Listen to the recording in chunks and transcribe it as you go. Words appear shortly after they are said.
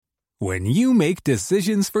When you make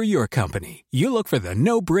decisions for your company, you look for the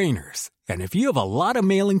no-brainers. And if you have a lot of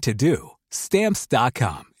mailing to do,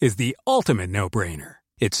 Stamps.com is the ultimate no-brainer.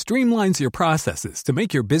 It streamlines your processes to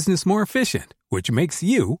make your business more efficient, which makes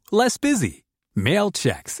you less busy. Mail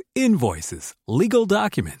checks, invoices, legal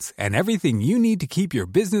documents, and everything you need to keep your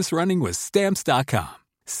business running with Stamps.com.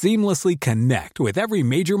 Seamlessly connect with every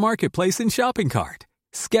major marketplace and shopping cart.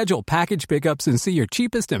 Schedule package pickups and see your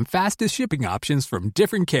cheapest and fastest shipping options from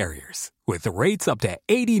different carriers. With rates up to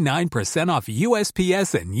 89% off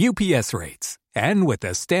USPS and UPS rates. And with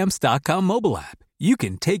the Stamps.com mobile app, you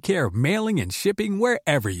can take care of mailing and shipping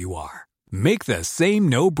wherever you are. Make the same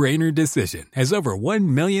no-brainer decision as over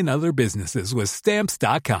 1 million other businesses with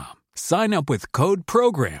Stamps.com. Sign up with code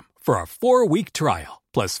PROGRAM for a 4-week trial,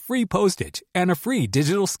 plus free postage and a free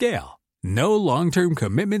digital scale. No long-term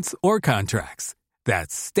commitments or contracts.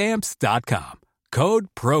 That's Stamps.com. Code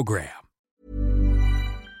PROGRAM.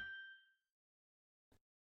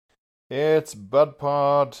 It's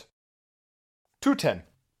BudPod 210.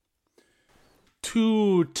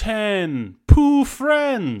 210 Pooh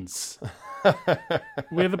Friends.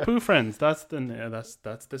 We're the Pooh Friends. That's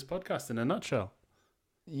this podcast in a nutshell.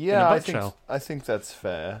 Yeah, I I think that's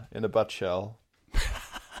fair. In a butt shell.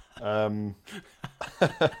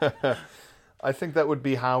 I think that would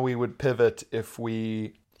be how we would pivot if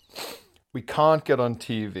we can't get on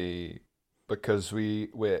TV because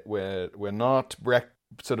we're not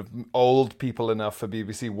sort of old people enough for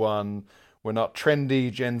BBC One. We're not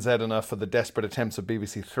trendy Gen Z enough for the desperate attempts of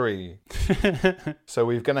BBC Three. So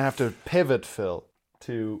we're going to have to pivot, Phil,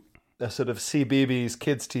 to a sort of CBeebies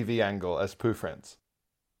kids TV angle as Pooh Friends.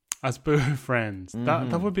 As Pooh Friends. Mm-hmm.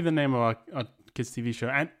 That would be the name of our kids TV show.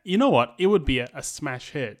 And you know what? It would be a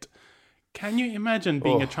smash hit. Can you imagine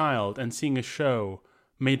being a child and seeing a show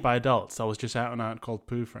made by adults that was just out and out called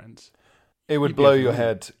Pooh Friends? It would blow your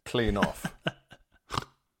head clean off.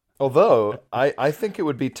 Although, I think it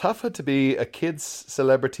would be tougher to be a kid's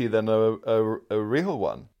celebrity than a real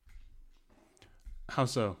one. How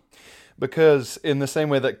so? Because in the same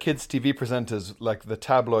way that kids' TV presenters, like the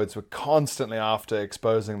tabloids, were constantly after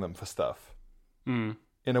exposing them for stuff. Mm.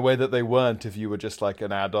 In a way that they weren't if you were just like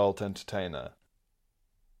an adult entertainer.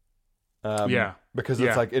 Because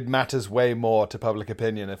it's like, it matters way more to public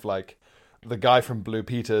opinion if like the guy from Blue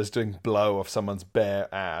Peter is doing blow of someone's bare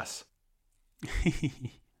ass.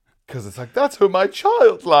 Because it's like, that's who my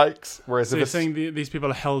child likes. Whereas so if you're it's saying these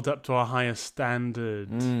people are held up to a higher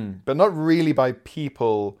standard. But not really by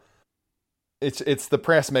people. It's the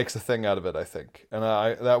press makes a thing out of it, I think.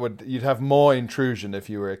 And you'd have more intrusion if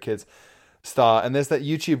you were a kid's star. And there's that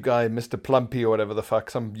YouTube guy, Mr. Plumpy or whatever the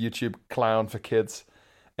fuck, some YouTube clown for kids.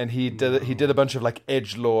 And he did a bunch of like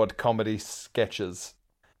edgelord comedy sketches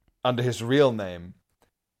under his real name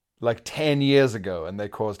like 10 years ago, and they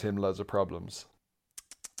caused him loads of problems.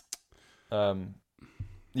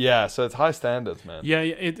 Yeah, so it's high standards, man. Yeah,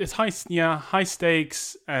 it's high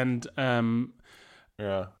stakes and and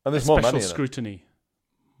there's more money in scrutiny.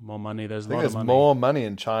 More money. There's more money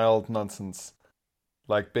in child nonsense.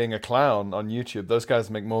 Like being a clown on YouTube, those guys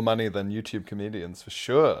make more money than YouTube comedians for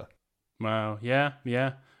sure. Wow. Yeah.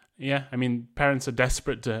 I mean, parents are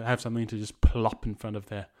desperate to have something to just plop in front of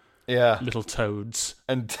their little toads,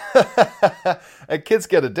 and kids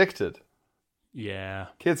get addicted. Yeah,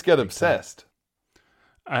 kids get obsessed.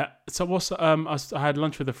 I had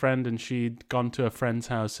lunch with a friend, and she'd gone to a friend's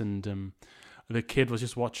house, and the kid was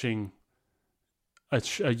just watching a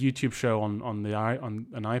YouTube show on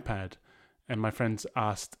an iPad, and my friends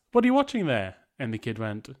asked, "What are you watching there?" And the kid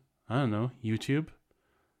went, "I don't know, YouTube."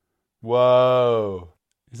 Whoa.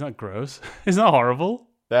 Isn't that gross? Isn't that horrible?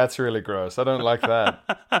 That's really gross. I don't like that.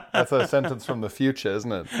 That's a sentence from the future, isn't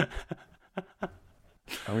it?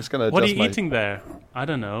 I'm just going to adjust What are you eating there? I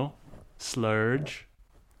don't know. Slurge?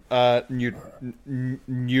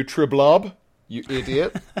 Nutriblob, you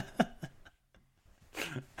idiot.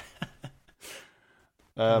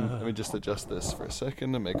 Let me just adjust this for a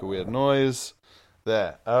second and make a weird noise.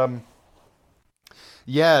 There.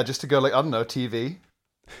 Yeah, just to go like, I don't know, TV.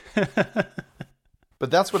 But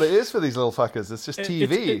that's what it is for these little fuckers. It's just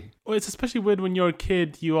TV. It's especially weird when you're a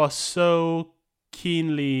kid. You are so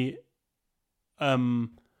keenly,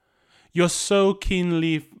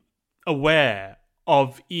 aware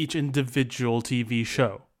of each individual TV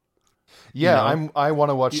show. Yeah, you know? I want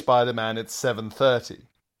to watch Spider-Man. It's 7:30.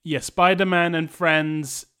 Yeah, Spider-Man and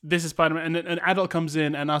Friends. This is Spider-Man, and an adult comes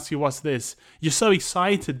in and asks you, "What's this?" You're so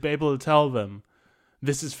excited to be able to tell them,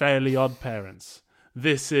 "This is Fairly Odd Parents.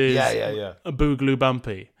 This is a Boogaloo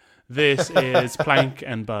Bumpy. This is Plank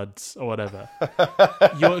and Buds or whatever."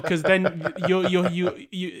 Because then you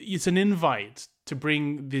it's an invite to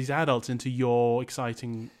bring these adults into your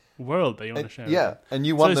exciting world that you want to share. Yeah, and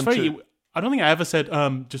you want them to. I don't think I ever said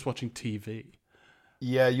just watching TV.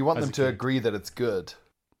 Yeah, you want them to agree that it's good.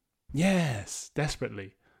 Yes,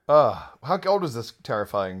 desperately. How old was this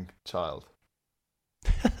terrifying child?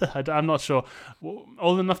 I'm not sure.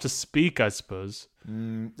 Old enough to speak, I suppose.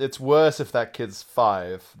 It's worse if that kid's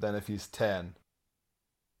 5 than if he's 10.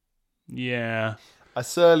 Yeah. A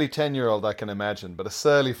surly 10-year-old I can imagine, but a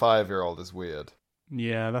surly 5-year-old is weird.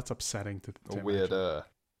 Yeah, that's upsetting to weirder.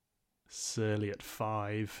 Surly at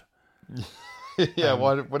 5. Yeah,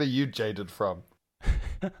 what are you jaded from?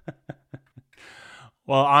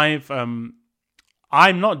 Well, I'm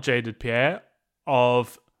not jaded, Pierre,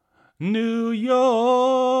 of New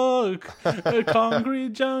York, a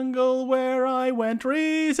concrete jungle where I went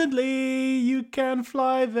recently. You can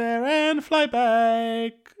fly there and fly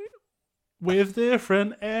back with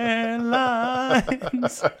different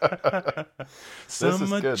airlines.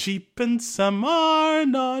 Some are cheap and some are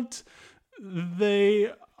not.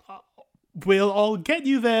 They will all get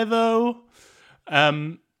you there, though.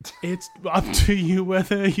 It's up to you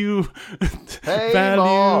whether you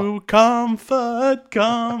value comfort.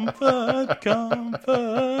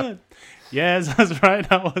 Yes, that's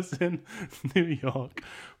right. I was in New York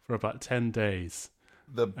for about 10 days.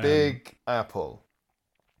 The Big Apple.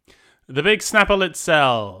 The Big Snapple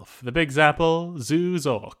itself. The Big Zapple, Zoo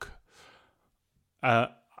Zork. I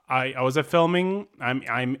was at filming.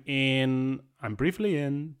 I'm briefly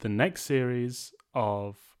in the next series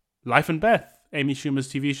of Life and Beth, Amy Schumer's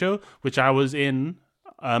TV show, which I was in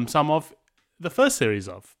some of the first series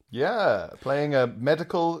of. Yeah, playing a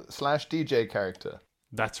medical/DJ character.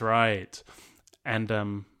 That's right.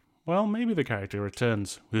 And, well, maybe the character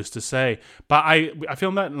returns. Who's to say? But I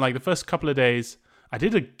filmed that in, like, the first couple of days. I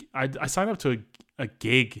signed up to a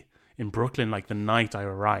gig in Brooklyn, like, the night I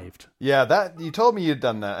arrived. Yeah, you told me you'd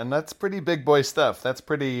done that, and that's pretty big boy stuff. That's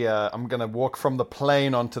pretty, I'm going to walk from the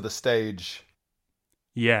plane onto the stage.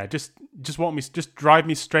 Yeah, just drive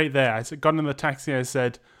me straight there. I got in the taxi. I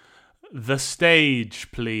said, "The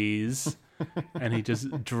stage, please," and he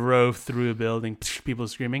just drove through a building. People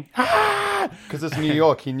screaming, because it's New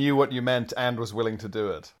York. He knew what you meant and was willing to do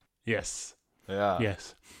it. Yes. Yeah.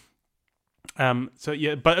 Yes. So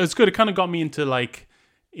yeah, but it was good. It kind of got me into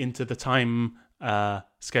the time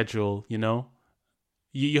schedule. You know.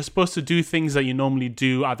 You're supposed to do things that you normally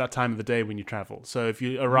do at that time of the day when you travel. So if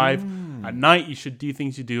you arrive at night, you should do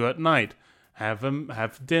things you do at night. Have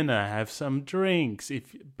dinner, have some drinks.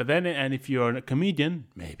 If you're a comedian,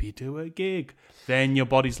 maybe do a gig. Then your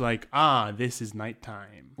body's like, this is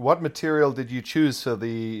nighttime. What material did you choose for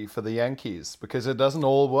the Yankees? Because it doesn't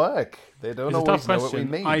all work. They don't always know what we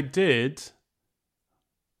mean. I did.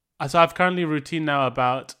 So I've currently a routine now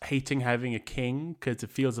about hating having a king because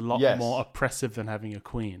it feels a lot more oppressive than having a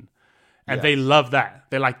queen. And they love that.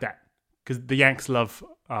 They like that. Because the Yanks love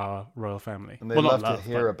our royal family. And they love to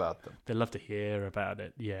hear about them. They love to hear about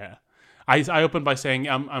it, yeah. I opened by saying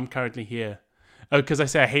I'm currently here. Because I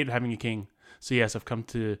say I hate having a king. So yes, I've come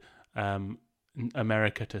to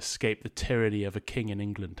America to escape the tyranny of a king in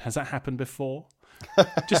England. Has that happened before?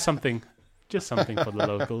 Just something for the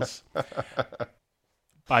locals.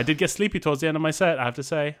 But I did get sleepy towards the end of my set, I have to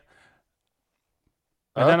say.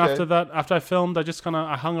 And then after that, after I filmed, I just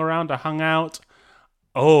I hung around, I hung out.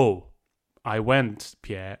 Oh, I went,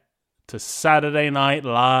 Pierre, to Saturday Night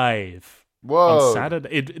Live. Whoa. On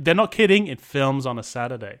Saturday. They're not kidding, it films on a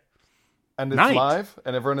Saturday. And it's live?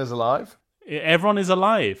 And everyone is alive? Everyone is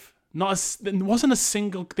alive. There wasn't a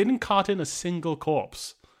single, they didn't cart in a single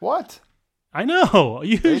corpse. What? I know.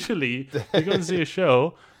 Usually, you go and see a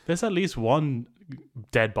show, there's at least one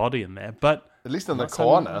dead body in there, but at least in the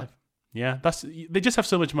corner. Yeah, they just have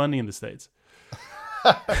so much money in the States.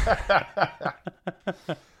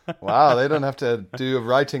 Wow, they don't have to do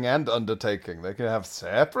writing and undertaking. They can have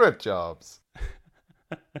separate jobs.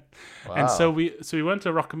 Wow. And so we went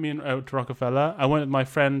to Rockefeller. I went with my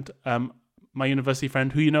friend, my university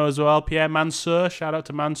friend, who you know as well, Pierre Mansour. Shout out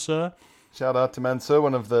to Mansour. Shout out to Mansour,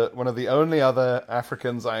 one of the only other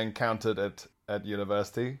Africans I encountered at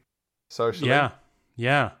university. Socially.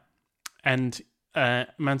 Yeah. And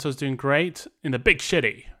Mansour's doing great in the Big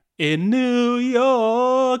Shitty in New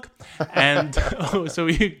York. And so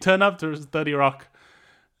we turn up to 30 Rock,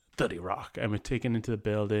 and we're taken into the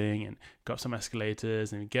building and got some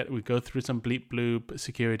escalators, and we go through some bleep bloop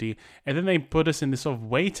security, and then they put us in this sort of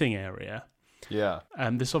waiting area. Yeah.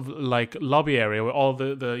 And this sort of like lobby area where all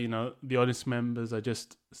the audience members are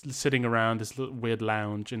just sitting around this little weird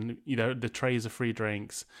lounge, and the trays of free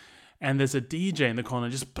drinks. And there's a DJ in the corner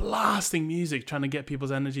just blasting music, trying to get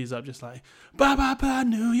people's energies up, just like ba ba ba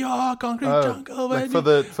New York concrete jungle. Like for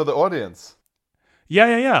the audience.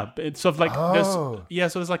 Yeah. It's sort of like Oh.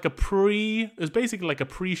 there's like there's basically like a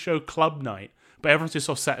pre-show club night, but everyone's just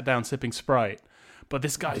sort of sat down sipping Sprite. But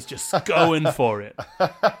this guy's just going for it.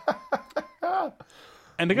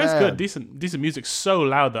 And the guy's good, decent music, so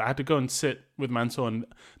loud that I had to go and sit with Mansour in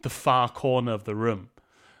the far corner of the room.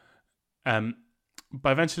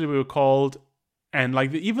 But eventually we were called, and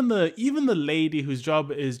like even the lady whose job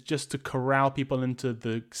is just to corral people into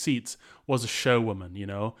the seats was a showwoman, you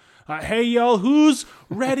know. Hey y'all, who's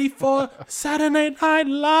ready for Saturday Night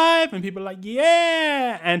Live? And people are like,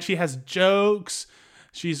 yeah, and she has jokes.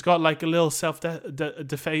 She's got like a little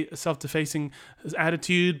self-defacing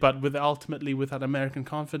attitude, but ultimately with that American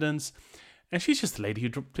confidence. And she's just a lady who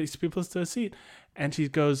takes people to a seat. And she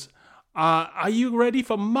goes, are you ready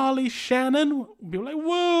for Molly Shannon? People are like,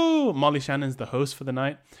 whoa! Molly Shannon's the host for the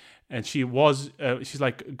night. And she was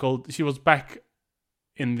back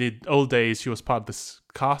in the old days. She was part of this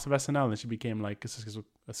cast of SNL, and she became like a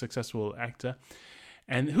successful actor.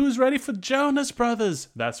 And who's ready for Jonas Brothers?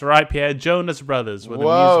 That's right, Pierre. Jonas Brothers were the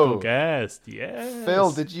musical guest. Yes.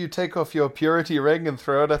 Phil, did you take off your purity ring and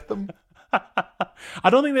throw it at them? I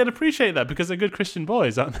don't think they'd appreciate that because they're good Christian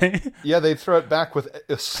boys, aren't they? Yeah, they'd throw it back with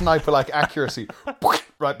a sniper-like accuracy,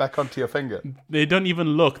 right back onto your finger. They don't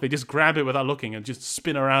even look. They just grab it without looking and just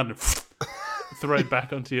spin around and throw it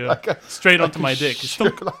back onto your straight onto my dick.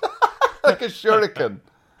 Like a shuriken.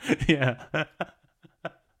 Yeah.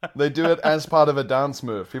 They do it as part of a dance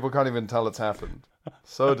move. People can't even tell it's happened.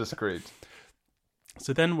 So discreet.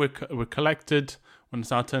 So then we're collected when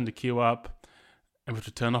it's our turn to queue up, and we have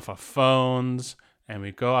to turn off our phones, and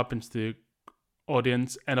we go up into the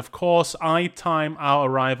audience. And of course, I time our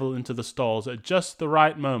arrival into the stalls at just the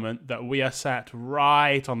right moment that we are sat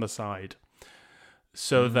right on the side,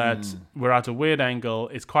 so that we're at a weird angle.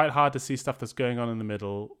 It's quite hard to see stuff that's going on in the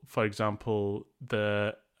middle. For example,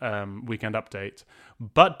 the Weekend Update.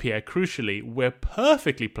 But Pierre, crucially, we're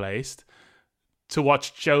perfectly placed to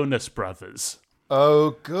watch Jonas Brothers.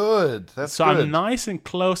 Oh, good. That's so good. I'm nice and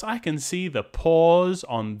close. I can see the pause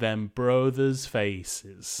on them brothers'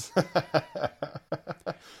 faces.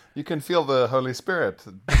 You can feel the Holy Spirit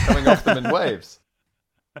coming off them in waves.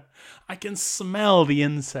 I can smell the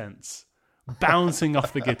incense bouncing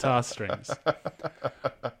off the guitar strings.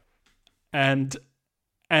 And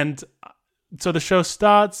so the show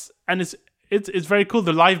starts, and it's very cool.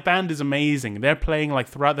 The live band is amazing. They're playing like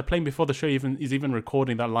throughout. They're playing before the show is even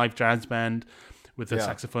recording that live jazz band with the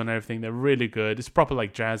saxophone and everything. They're really good. It's proper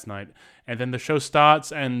like jazz night. And then the show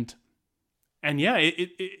starts, and yeah,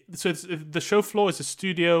 the show floor is a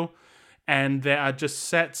studio, and there are just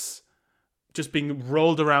sets just being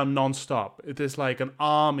rolled around non-stop. There's like an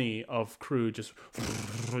army of crew just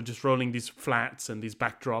rolling these flats and these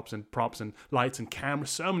backdrops and props and lights and cameras.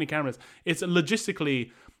 So many cameras. It's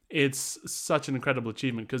logistically, it's such an incredible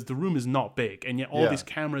achievement because the room is not big, and yet all these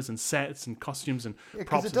cameras and sets and costumes and props.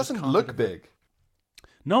 Because it doesn't look big.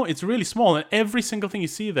 No, it's really small, and every single thing you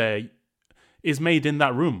see there is made in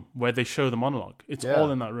that room where they show the monologue. It's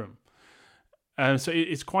all in that room. So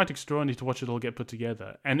it's quite extraordinary to watch it all get put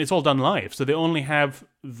together, and it's all done live. So they only have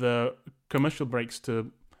the commercial breaks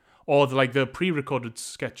or the pre-recorded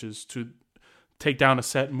sketches to take down a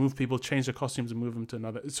set, move people, change their costumes, and move them to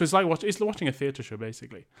another. So it's like watching a theater show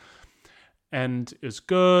basically. And it was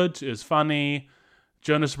good. It was funny.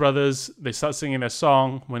 Jonas Brothers, they start singing their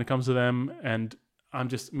song when it comes to them, and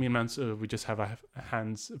me and Mansour, we just have our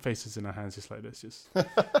faces in our hands, just like this, just.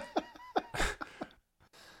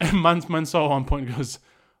 And Mansour at one point goes,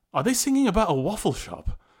 "Are they singing about a waffle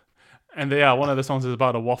shop?" And they are. One of the songs is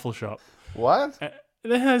about a waffle shop. What?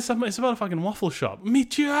 It's about a fucking waffle shop.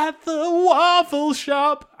 Meet you at the waffle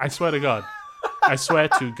shop. I swear to God. I swear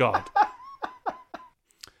to God.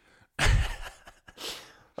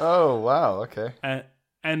 Oh, wow. Okay.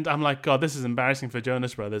 And I'm like, God, this is embarrassing for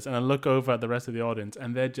Jonas Brothers. And I look over at the rest of the audience,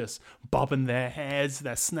 and they're just bobbing their heads.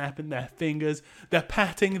 They're snapping their fingers. They're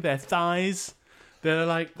patting their thighs. They're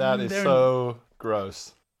like... That is so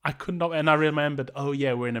gross. I couldn't... And I remembered, oh,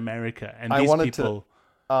 yeah, we're in America. And I these wanted people... to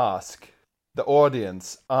ask the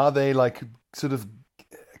audience, are they like sort of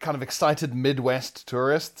kind of excited Midwest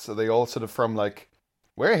tourists? Are they all sort of from like,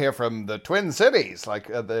 we're here from the Twin Cities? Like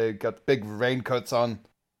they got big raincoats on.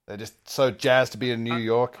 They're just so jazzed to be in New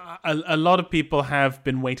York. A lot of people have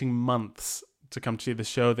been waiting months to come to see the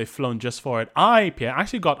show. They've flown just for it. I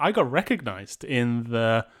got recognized in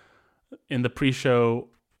the pre-show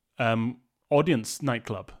audience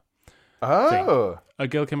nightclub. Oh. A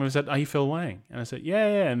girl came over and said, "Are you Phil Wang?" And I said, "Yeah,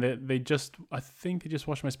 yeah." And I think they just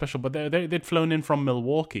watched my special, but they'd flown in from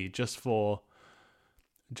Milwaukee just to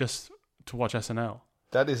watch SNL.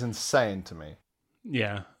 That is insane to me.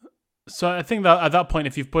 Yeah. So I think that at that point,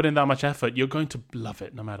 if you've put in that much effort, you're going to love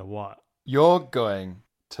it no matter what. You're going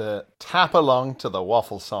to tap along to the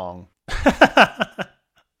waffle song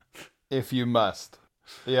if you must.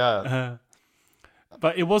 Yeah.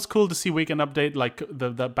 But it was cool to see Weekend Update, like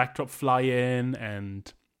the backdrop fly in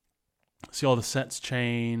and see all the sets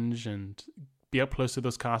change and be up close to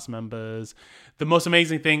those cast members. The most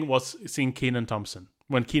amazing thing was seeing Kenan Thompson.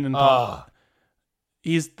 When Kenan Thompson,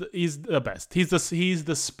 he's the best. He's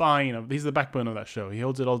the backbone of that show. He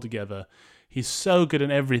holds it all together. He's so good in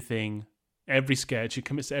everything. Every sketch, he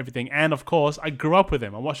commits to everything. And of course, I grew up with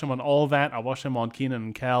him. I watched him on All That. I watched him on Kenan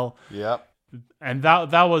and Kel. Yep. And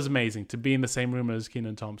that was amazing. To be in the same room as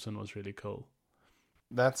Kenan Thompson was really cool.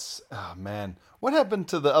 Oh man. What happened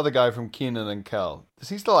to the other guy from Kenan and Kel? Does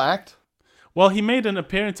he still act? Well, he made an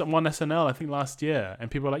appearance on one SNL, I think last year,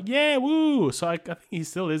 and people were like, "Yeah, woo!" So I think he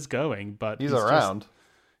still is going, but he's around.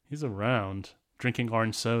 He's around, drinking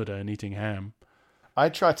orange soda and eating ham. I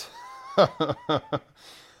tried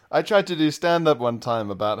to do stand-up one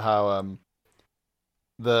time about how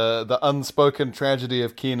the unspoken tragedy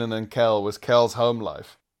of Kenan and Kel was Kel's home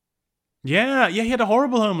life. Yeah, he had a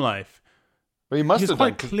horrible home life. Well, he must have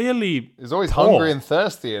quite clearly. He's always poor. hungry and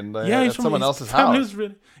thirsty, and he's at someone else's house.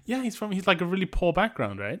 He's like a really poor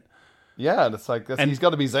background, right? Yeah, and it's like he's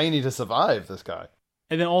got to be zany to survive. This guy,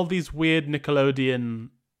 and then all these weird Nickelodeon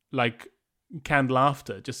like canned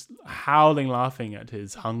laughter, just howling laughing at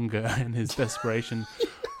his hunger and his desperation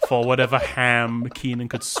for whatever ham Kenan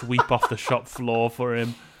could sweep off the shop floor for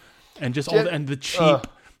him, and just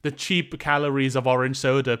the cheap calories of orange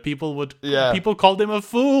soda. People called him a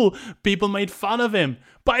fool. People made fun of him,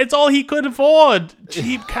 but it's all he could afford.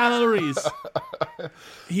 Cheap calories.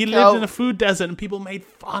 He lived in a food desert, and people made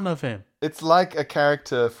fun of him. It's like a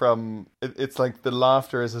character from. It's like the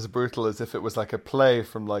laughter is as brutal as if it was like a play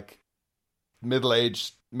from like Middle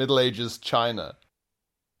Ages China.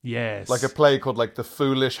 Yes, like a play called like The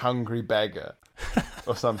Foolish Hungry Beggar,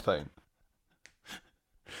 or something.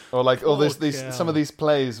 Or like, some of these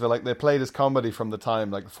plays were like, they're played as comedy from the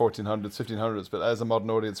time, like the 1400s, 1500s, but as a modern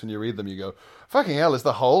audience, when you read them, you go, fucking hell, is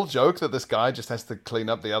the whole joke that this guy just has to clean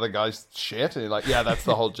up the other guy's shit? And you're like, yeah, that's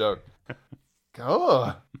the whole joke.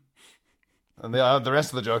 Oh. And the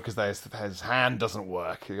rest of the joke is that his hand doesn't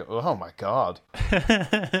work. You go, oh my God.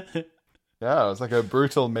 Yeah, it was like a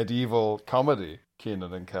brutal medieval comedy,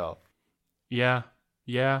 Kenan and Kel. Yeah.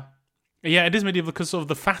 Yeah, it is medieval because sort of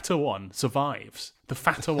the fatter one survives. The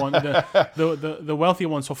fatter one, the wealthier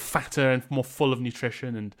one's sort of fatter and more full of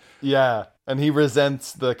nutrition, and and he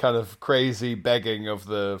resents the kind of crazy begging of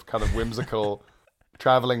the kind of whimsical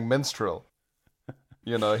traveling minstrel.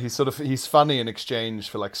 You know, he's funny in exchange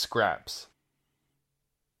for like scraps.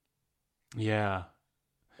 Yeah,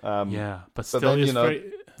 but still, but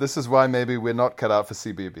then, this is why maybe we're not cut out for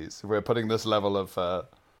CBBS. We're putting this level of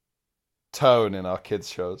tone in our kids'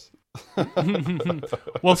 shows.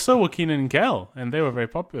 Well, so were Kenan and Kel, and they were very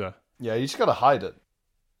popular. Yeah, you just gotta hide it.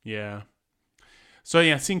 Yeah. So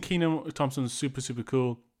yeah, seeing Kenan Thompson was super, super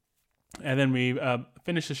cool. And then we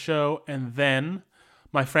finished the show, and then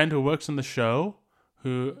my friend who works on the show,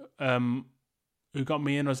 who got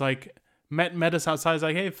me in, was like, met us outside. He's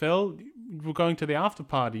like, "Hey Phil, we're going to the after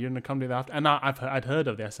party. You're gonna come to the after." And I'd heard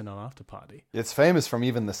of the SNL after party. It's famous from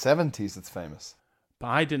even the 70s. It's famous, but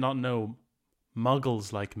I did not know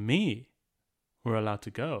muggles like me were allowed to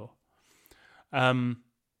go. The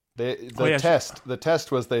test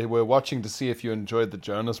was they were watching to see if you enjoyed the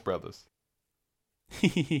Jonas Brothers.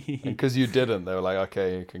 Because you didn't, they were like,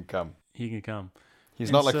 okay, you can come. He can come. He's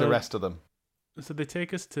not like the rest of them. So they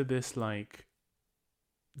take us to this like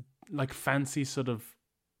fancy sort of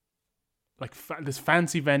this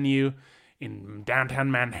fancy venue in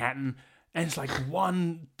downtown Manhattan, and it's like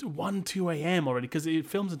 2 a.m. already because it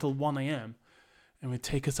films until 1 a.m. And we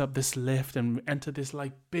take us up this lift and enter this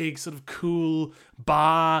like big sort of cool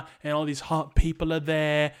bar, and all these hot people are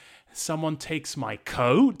there. Someone takes my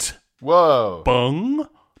coat. Whoa! Bung.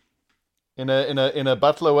 In a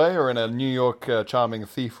butler way or in a New York charming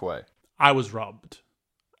thief way? I was robbed.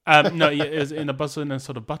 No, it was in a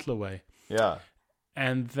sort of butler way. Yeah.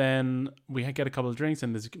 And then we get a couple of drinks,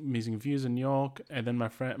 and there's amazing views in New York. And then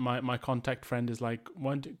my contact friend is like,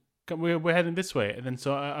 we're heading this way. And then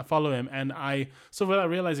so I follow him, and I, so without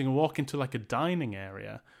realizing, walk into like a dining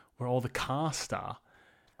area where all the cast are.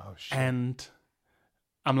 Oh, shit. And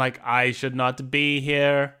I'm like, I should not be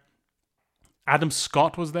here. Adam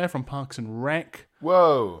Scott was there from Parks and Rec.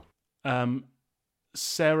 Whoa.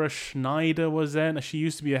 Sarah Schneider was there. Now, she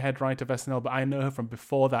used to be a head writer of SNL, but I know her from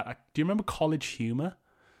before that. Do you remember College Humor?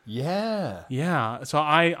 Yeah. Yeah. So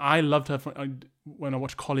I loved her when I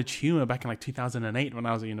watched College Humor back in like 2008 when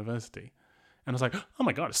I was at university. And I was like, oh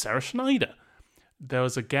my God, it's Sarah Schneider. There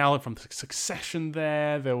was a gal from Succession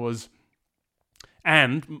there.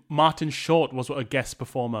 And Martin Short was a guest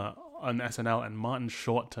performer on SNL, and Martin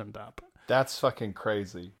Short turned up. That's fucking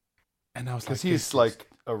crazy. And I was like, because he's like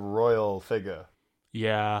a royal figure.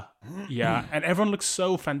 Yeah. And everyone looks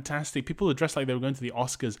so fantastic. People were dressed like they were going to the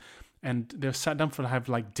Oscars, and they were sat down to have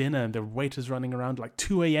like dinner, and there were waiters running around like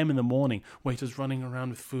 2 a.m. in the morning. Waiters running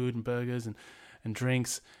around with food and burgers and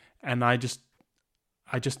drinks. And I just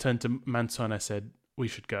turned to Manso and I said, we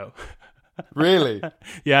should go. Really?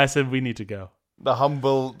 Yeah, I said, we need to go. The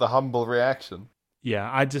humble reaction.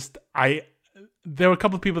 Yeah, there were a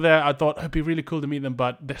couple of people there. I thought it'd be really cool to meet them,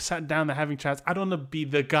 but they sat down, they're having chats. I don't want to be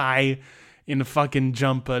the guy in a fucking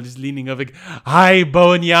jumper just leaning over. Hi,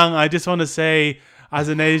 Bowen Young. I just want to say, as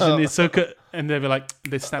an Asian, it's so good. And they'd be like,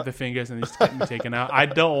 they snap their fingers and they just get me taken out. I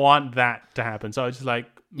don't want that to happen. So I was just like,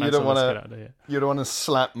 you don't want to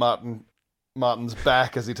slap Martin's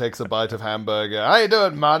back as he takes a bite of hamburger. How you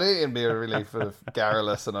doing, Marty? And be really sort of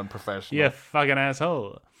garrulous and unprofessional. Yeah, fucking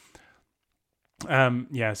asshole.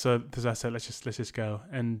 Yeah. So as I said, let's just go.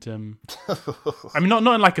 And I mean, not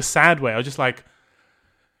in like a sad way. I was just like,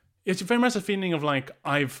 it's very much a feeling of like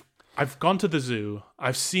I've gone to the zoo.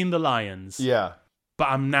 I've seen the lions. Yeah. But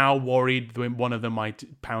I'm now worried when one of them might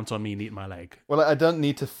pounce on me and eat my leg. Well, I don't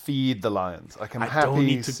need to feed the lions. I don't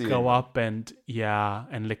need to go up and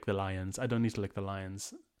lick the lions. I don't need to lick the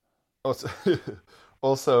lions.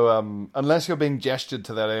 Also, unless you're being gestured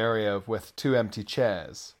to that area with 2 empty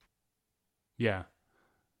chairs. Yeah.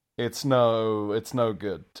 It's no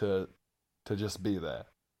good to just be there.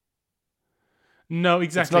 No,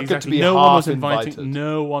 exactly. It's not good to be no invited.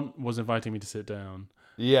 No one was inviting me to sit down.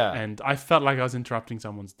 Yeah. And I felt like I was interrupting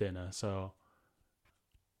someone's dinner, so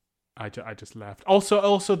I just left.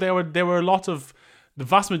 Also, there were a lot of the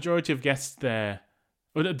vast majority of guests there.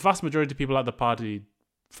 The vast majority of people at the party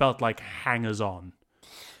felt like hangers-on.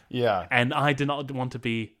 Yeah. And I did not want to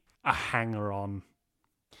be a hanger-on.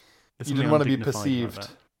 You didn't want to be perceived.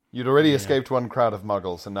 You'd already escaped one crowd of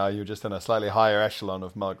muggles, and now you're just in a slightly higher echelon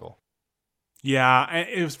of muggle. Yeah,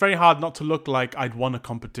 it was very hard not to look like I'd won a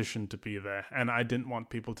competition to be there, and I didn't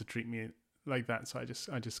want people to treat me like that, so I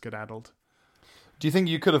just skedaddled. Do you think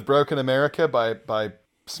you could have broken America by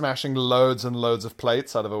smashing loads and loads of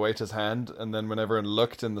plates out of a waiter's hand, and then when everyone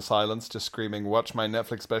looked in the silence, just screaming, "Watch my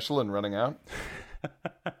Netflix special," and running out?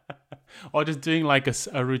 Or just doing like a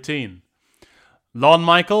routine. Lon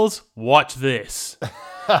Michaels, watch this.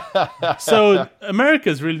 So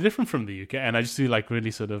America's really different from the UK, and I just do like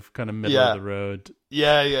really sort of kind of middle of the road.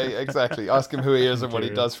 Yeah, exactly. Ask him who he is and what he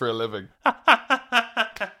does for a living.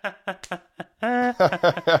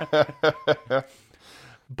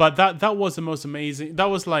 But that was the most amazing. That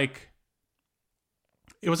was like,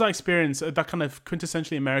 it was that experience, that kind of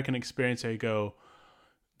quintessentially American experience where you go,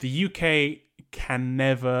 the UK can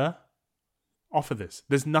never offer this.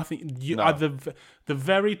 There's nothing. The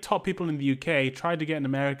very top people in the UK tried to get in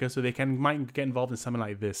America so they might get involved in something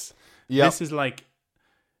like this. Yep. This is like,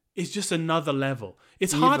 it's just another level.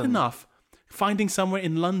 It's hard enough finding somewhere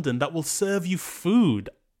in London that will serve you food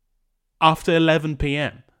after 11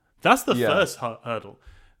 p.m. That's the first hurdle.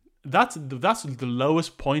 That's the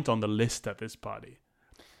lowest point on the list at this party.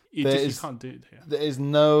 You can't do it here. There is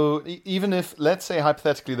no, even if, let's say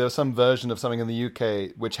hypothetically, there was some version of something in the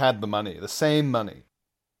UK which had the same money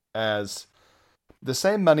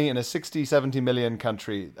in a 60, 70 million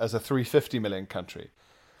country as a 350 million country.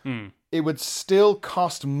 It would still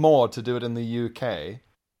cost more to do it in the UK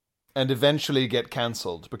and eventually get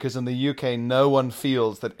cancelled, because in the UK no one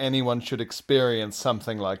feels that anyone should experience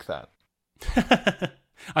something like that.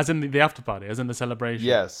 As in the after party, as in the celebration.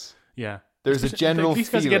 Yes. Yeah. There's a general These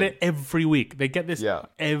guys get it every week. They get this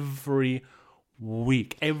every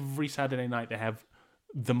week. Every Saturday night they have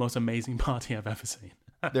the most amazing party I've ever seen.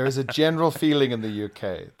 There is a general feeling in the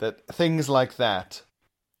UK that things like that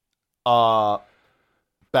are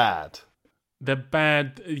bad. They're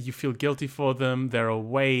bad. You feel guilty for them. They're a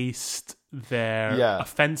waste. They're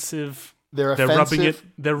offensive. They're offensive.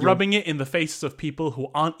 They're rubbing it in the faces of people who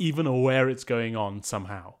aren't even aware it's going on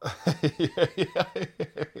somehow.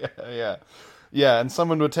 Yeah, and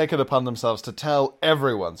someone would take it upon themselves to tell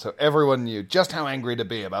everyone, so everyone knew just how angry to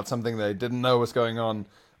be about something they didn't know was going on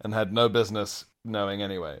and had no business knowing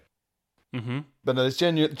anyway. Mm-hmm. But it's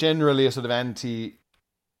generally a sort of anti...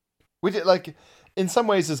 in some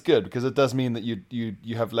ways is good because it does mean that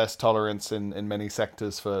you have less tolerance in many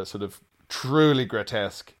sectors for sort of truly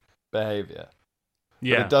grotesque behavior.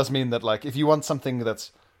 Yeah. But it does mean that, like, if you want something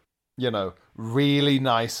that's, really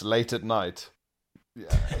nice late at night,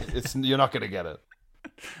 you're not going to get it.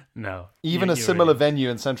 No. Even a similar venue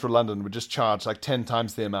in central London would just charge like 10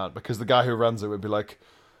 times the amount because the guy who runs it would be like,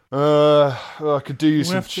 I could do you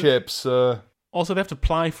some chips. Also, they have to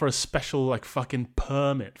apply for a special, like, fucking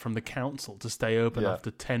permit from the council to stay open after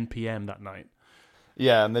 10 p.m. that night.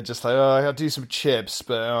 Yeah, and they're just like, I'll do some chips,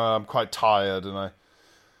 but I'm quite tired, and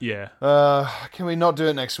Yeah. can we not do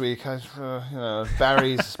it next week?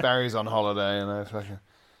 Barry's on holiday, and I fucking...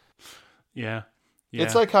 Yeah.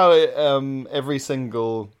 It's like how every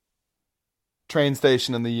single train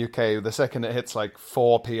station in the UK, the second it hits like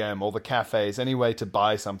 4 p.m, all the cafes, any way to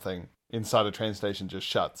buy something inside a train station just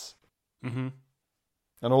shuts. Mm-hmm.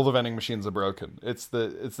 And all the vending machines are broken. It's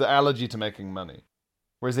the allergy to making money.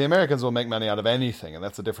 Whereas the Americans will make money out of anything, and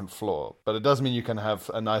that's a different flaw. But it does mean you can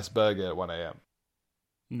have a nice burger at 1 a.m.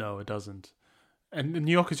 No, it doesn't. And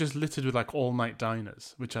New York is just littered with like all-night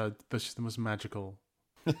diners, which are just the most magical,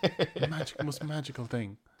 most magical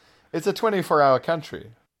thing. It's a 24-hour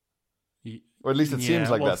country, or at least it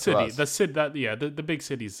seems like that to us. The big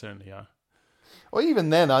cities certainly are. Or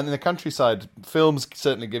even then, in the countryside, films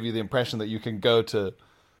certainly give you the impression that you can go to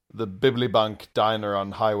the Biblybunk diner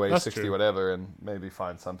on Highway 60, whatever, and maybe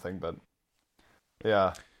find something. But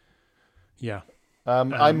yeah.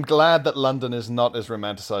 I'm glad that London is not as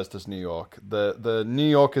romanticized as New York. The New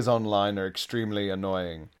Yorkers online are extremely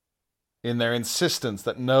annoying in their insistence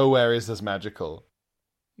that nowhere is as magical.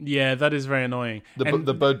 Yeah, that is very annoying.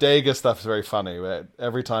 The bodega stuff is very funny. Where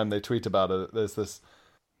every time they tweet about it, there's this...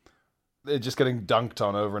 They're just getting dunked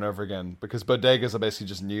on over and over again because bodegas are basically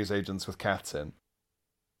just newsagents with cats in.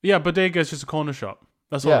 Yeah, bodega is just a corner shop.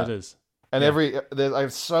 That's all it is. And I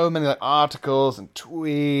have so many like articles and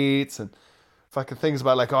tweets and fucking things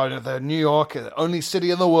about like, the New York, the only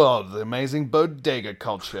city in the world, the amazing bodega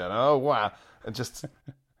culture. And, oh wow, and just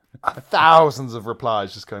thousands of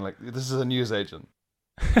replies, just going like, this is a newsagent.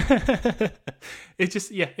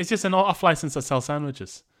 It's just an off license that sells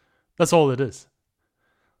sandwiches. That's all it is.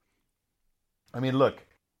 I mean, look,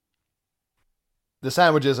 the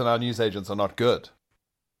sandwiches in our newsagents are not good.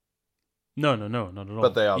 No, not at all.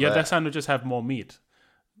 But they are there. Their sandwiches have more meat.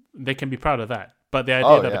 They can be proud of that. But the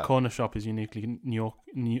idea that a corner shop is uniquely New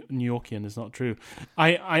Yorkian is not true.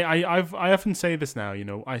 I often say this now,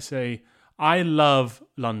 I say, I love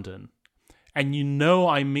London. And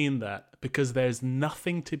I mean that because there's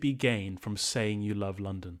nothing to be gained from saying you love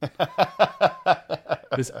London.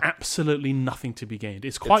 There's absolutely nothing to be gained.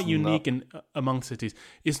 It's quite unique among cities.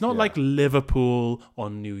 It's not like Liverpool or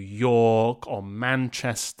New York or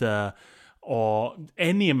Manchester or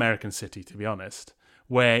any American city, to be honest,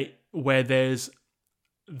 where there's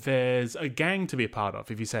a gang to be a part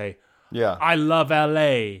of. If you say, I love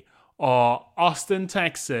LA or Austin,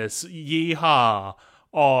 Texas, yeehaw,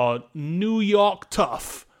 or New York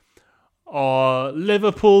tough, or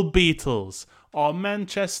Liverpool Beatles, or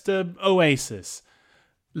Manchester Oasis.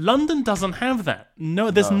 London doesn't have that.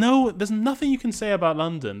 There's nothing you can say about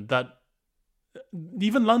London that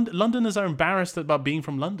even Londoners are embarrassed about being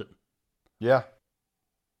from London. Yeah.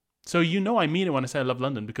 So I mean it when I say I love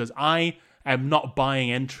London because I am not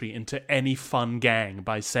buying entry into any fun gang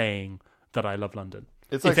by saying that I love London.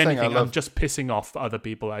 It's like if anything, I'm just pissing off other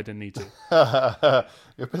people I didn't need to.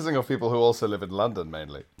 You're pissing off people who also live in London,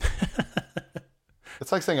 mainly.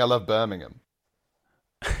 It's like saying I love Birmingham.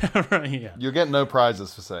 Right, yeah. You'll get no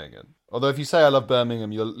prizes for saying it. Although if you say I love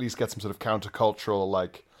Birmingham, you'll at least get some sort of countercultural,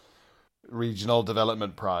 like, regional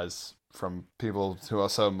development prize from people who are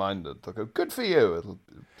so minded. They'll go, good for you. It'll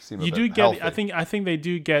seem a bit healthy. I think they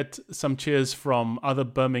do get some cheers from other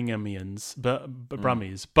Birminghamians,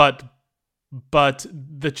 Brummies, but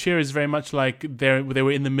the cheer is very much like they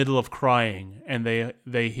were in the middle of crying and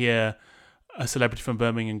they hear a celebrity from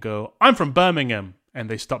Birmingham go, I'm from Birmingham, and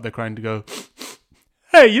they stop their crying to go,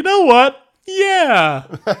 hey, you know what? Yeah,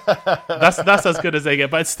 that's as good as they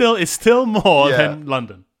get, but it's still more than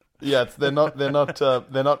London. Yeah, they're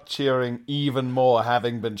not cheering even more,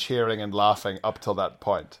 having been cheering and laughing up till that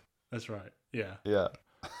point. That's right. Yeah. Yeah.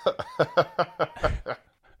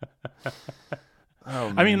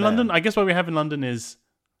 Oh, I mean, man. London, I guess what we have in London is,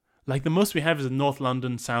 like, the most we have is North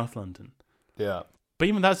London, South London. Yeah. But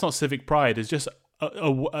even that's not civic pride. It's just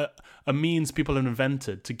a means people have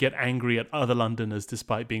invented to get angry at other Londoners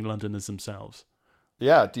despite being Londoners themselves.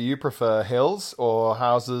 Yeah. Do you prefer hills or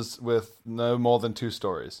houses with no more than 2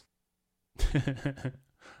 stories?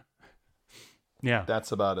 Yeah.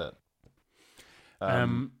 That's about it.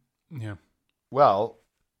 Yeah. Well,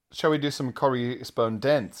 shall we do some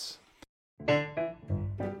correspondence?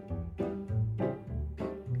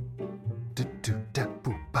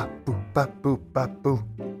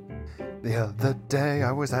 The other day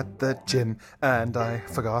I was at the gym and I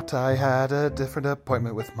forgot I had a different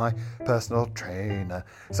appointment with my personal trainer.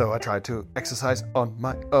 So I tried to exercise on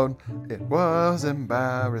my own. It was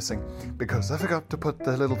embarrassing because I forgot to put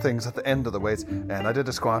the little things at the end of the weights, and I did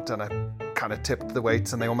a squat and I kind of tipped the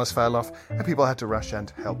weights and they almost fell off and people had to rush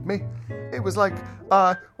and help me. It was like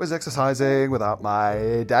I was exercising without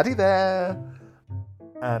my daddy there.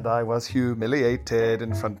 And I was humiliated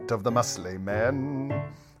in front of the muscly men.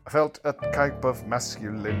 I felt a type of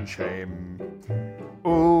masculine shame.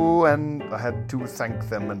 Oh, and I had to thank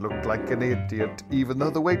them and looked like an idiot, even though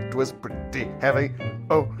the weight was pretty heavy.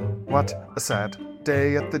 Oh, what a sad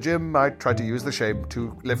day at the gym. I tried to use the shame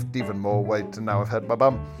to lift even more weight, and now I've hurt my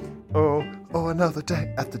bum. Oh, another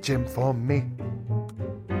day at the gym for me.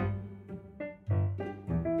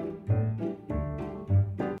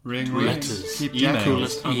 Ring letters, keep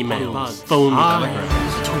emails, jacking, emails, phone calls,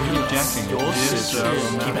 keep jacking,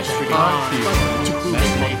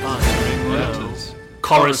 letters,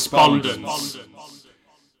 correspondence.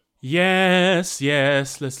 Yes,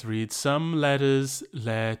 let's read some letters.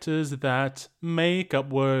 Letters that make up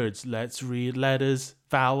words. Let's read letters,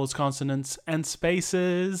 vowels, consonants, and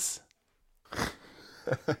spaces.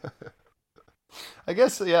 I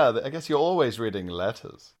guess you're always reading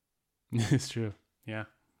letters. It's true, yeah.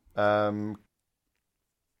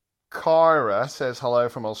 Kyra says hello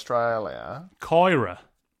from Australia. Kyra.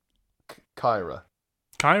 Kyra.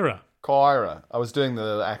 I was doing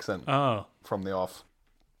the accent from the off.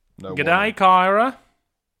 No G'day, Kyra.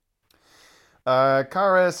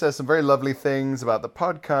 Kyra says some very lovely things about the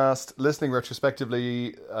podcast. Listening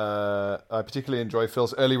retrospectively, I particularly enjoy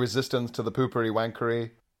Phil's early resistance to the poopery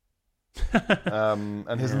wankery,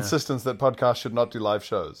 and his insistence that podcasts should not do live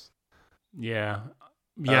shows. Yeah,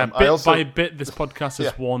 bit by bit, this podcast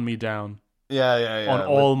has worn me down. Yeah. On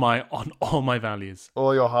all my values.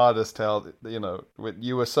 All your hardest held,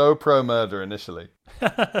 you were so pro murder initially,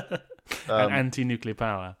 and anti-nuclear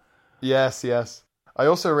power. Yes. I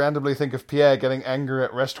also randomly think of Pierre getting angry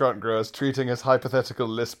at restaurant growers treating his hypothetical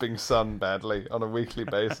lisping son badly on a weekly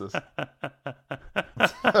basis.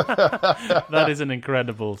 That is an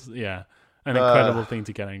incredible thing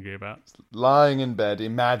to get angry about. Lying in bed,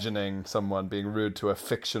 imagining someone being rude to a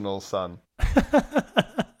fictional son.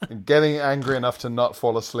 And getting angry enough to not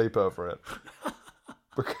fall asleep over it.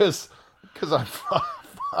 Because I'm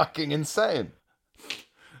fucking insane.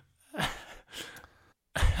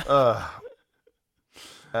 Kara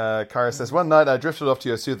says, one night I drifted off to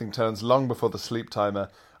your soothing tones long before the sleep timer.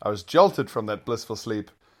 I was jolted from that blissful sleep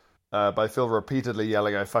by Phil repeatedly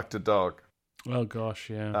yelling, I fucked a dog. Oh gosh,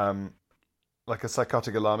 yeah. Like a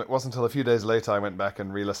psychotic alarm. It wasn't until a few days later I went back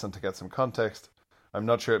and re-listened to get some context. I'm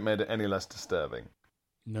not sure it made it any less disturbing.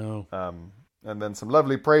 No. And then some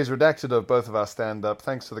lovely praise redacted of both of our stand-up.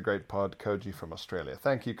 Thanks to the great pod, Koji from Australia.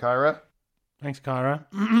 Thank you, Kyra. Thanks, Kyra.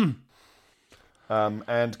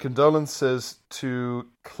 And condolences to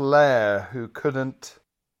Claire, who couldn't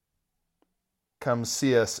come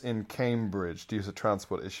see us in Cambridge due to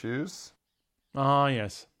transport issues. Ah,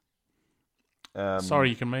 yes. Sorry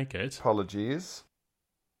you can make it. Apologies.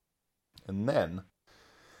 And then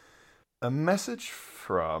a message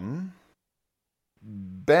from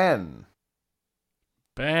Ben.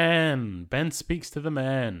 Ben speaks to the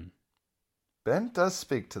man. Ben does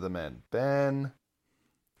speak to the men. Ben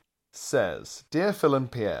says, Dear Phil and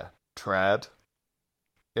Pierre, trad,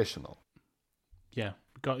 Ishanal. Yeah,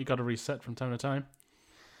 you got to reset from time to time.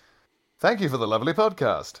 Thank you for the lovely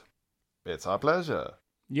podcast. It's our pleasure.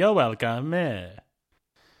 You're welcome.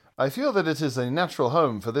 I feel that it is a natural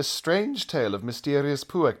home for this strange tale of mysterious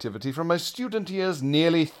poo activity from my student years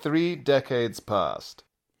nearly 3 decades past.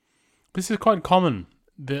 This is quite common,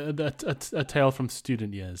 a tale from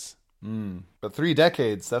student years. But 3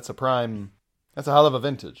 decades, that's a hell of a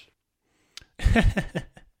vintage.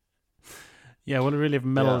 Yeah, would really have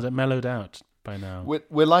mellowed out by now.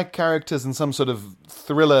 We're like characters in some sort of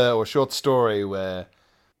thriller or short story where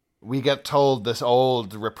we get told this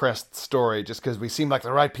old repressed story just because we seem like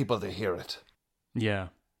the right people to hear it. Yeah.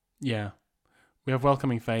 We have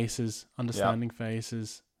welcoming faces, understanding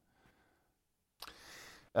faces.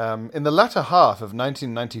 In the latter half of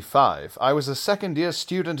 1995, I was a second-year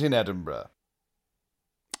student in Edinburgh.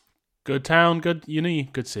 Good town, good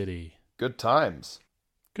uni, good city. Good times.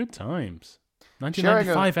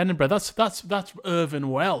 1995 Edinburgh. That's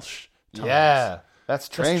Irvine Welsh times. Yeah, that's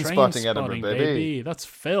train spotting Edinburgh, baby. That's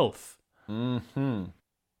filth. Mm-hmm.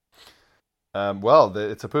 Well,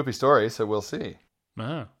 it's a poopy story, so we'll see.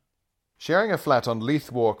 Ah. Sharing a flat on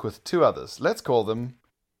Leith Walk with 2 others. Let's call them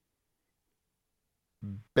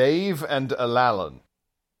Bave and Alalan.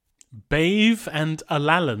 Bave and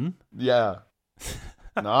Alalan? Yeah.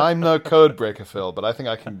 Now, I'm no code breaker, Phil, but I think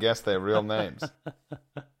I can guess their real names.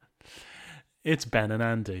 It's Ben and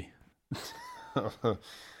Andy.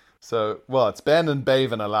 So, well, it's Ben and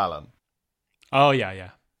Bave and Alalan. Oh,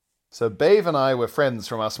 yeah. So Bave and I were friends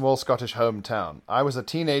from our small Scottish hometown. I was a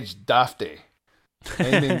teenage dafty,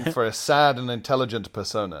 aiming for a sad and intelligent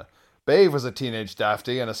persona. Bave was a teenage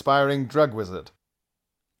dafty, an aspiring drug wizard.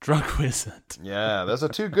 Drug wizard. Yeah, those are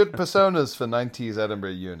 2 good personas for 90s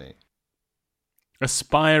Edinburgh uni.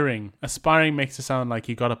 Aspiring. Aspiring makes it sound like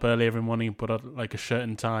he got up early every morning, put on like a shirt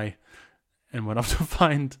and tie, and went off to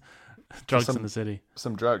find drugs in the city.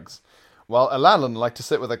 Some drugs. While Alalan liked to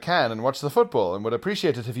sit with a can and watch the football and would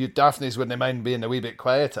appreciate it if you Daphnes wouldn't mind being a wee bit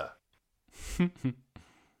quieter.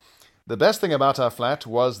 The best thing about our flat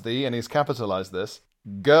was and he's capitalised this,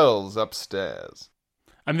 girls upstairs.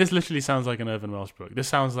 And this literally sounds like an Irvin Welsh book. This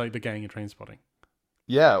sounds like The Gang in Trainspotting.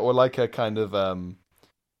 Yeah, or like a kind of,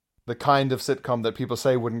 the kind of sitcom that people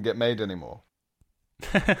say wouldn't get made anymore.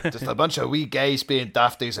 Just a bunch of wee gays being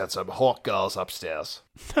dafties and some hot girls upstairs.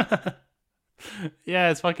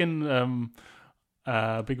 Yeah, it's fucking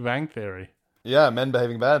Big Bang Theory. Yeah, men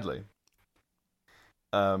behaving badly.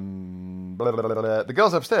 The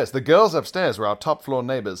girls upstairs. The girls upstairs were our top floor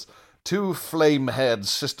neighbours. 2 flame-haired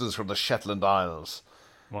sisters from the Shetland Isles.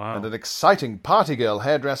 Wow. And an exciting party girl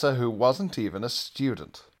hairdresser who wasn't even a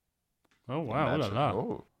student. Oh, wow. Imagine. La.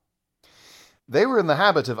 Oh. They were in the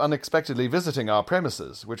habit of unexpectedly visiting our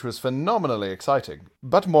premises, which was phenomenally exciting,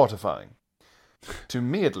 but mortifying. To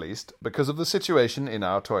me, at least, because of the situation in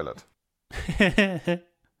our toilet. The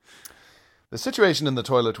situation in the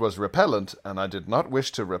toilet was repellent, and I did not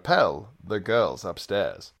wish to repel the girls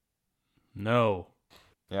upstairs. No.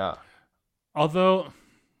 Yeah. Although,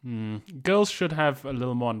 girls should have a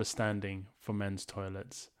little more understanding for men's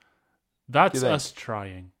toilets. That's us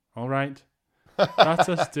trying, all right? That's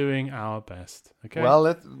us doing our best, okay?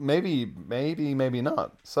 Well, maybe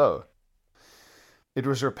not. So, it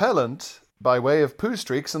was repellent by way of poo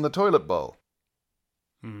streaks in the toilet bowl.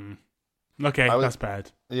 Okay, that's bad.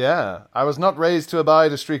 Yeah, I was not raised to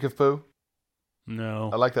abide a streak of poo. No.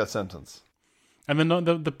 I like that sentence. And then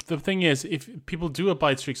the thing is, if people do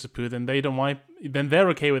abide streaks of poo, then they don't wipe. Then they're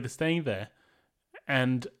okay with it staying there,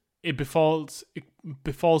 and it befalls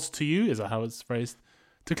to you. Is that how it's phrased?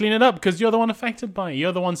 To clean it up, because you're the one affected by it.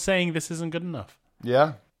 You're the one saying this isn't good enough.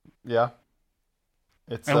 Yeah.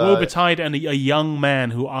 And woe betide and a young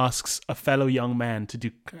man who asks a fellow young man to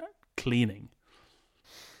do cleaning.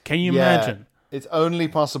 Can you imagine? It's only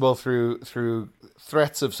possible through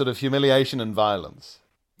threats of sort of humiliation and violence.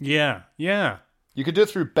 Yeah. You could do it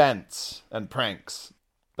through bents and pranks,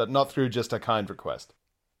 but not through just a kind request.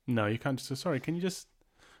 No, you can't just...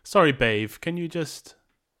 Sorry, babe. Can you just...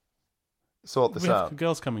 Sort this out.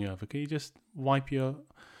 Girls coming over. Can you just wipe your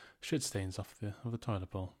shit stains off the toilet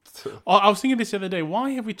bowl? I was thinking this the other day. Why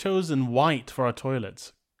have we chosen white for our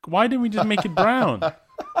toilets? Why didn't we just make it brown?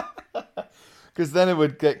 Because then it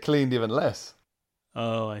would get cleaned even less.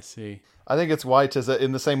 Oh, I see. I think it's white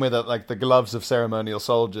in the same way that like the gloves of ceremonial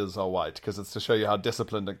soldiers are white, because it's to show you how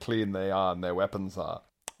disciplined and clean they are and their weapons are.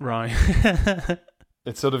 Right.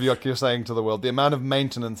 It's sort of you're saying to the world, the amount of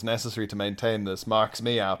maintenance necessary to maintain this marks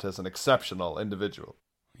me out as an exceptional individual.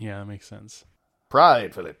 Yeah, that makes sense.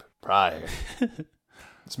 Pride, Philip. Pride.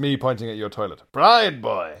 It's me pointing at your toilet. Pride,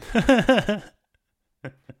 boy.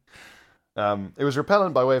 It was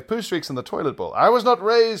repellent by way of poo streaks in the toilet bowl. I was not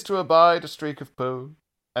raised to abide a streak of poo,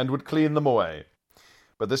 and would clean them away.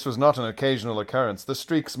 But this was not an occasional occurrence. The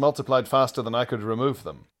streaks multiplied faster than I could remove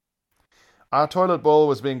them. Our toilet bowl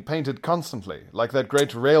was being painted constantly, like that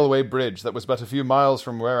great railway bridge that was but a few miles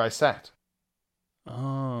from where I sat.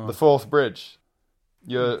 Oh. The Forth Bridge.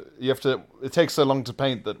 You have to. It takes so long to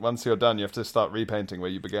paint that once you're done, you have to start repainting where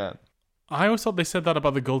you began. I always thought they said that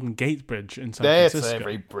about the Golden Gate Bridge in San Francisco. That's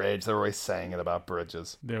every bridge. They're always saying it about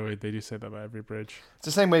bridges. They do say that about every bridge. It's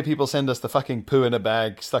the same way people send us the fucking poo in a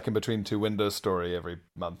bag stuck in between 2 windows story every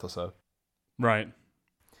month or so. Right.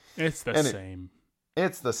 It's the same.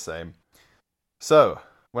 It's the same. So,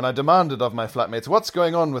 when I demanded of my flatmates, what's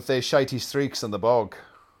going on with they shitey streaks in the bog?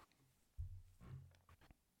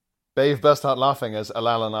 Bave burst out laughing as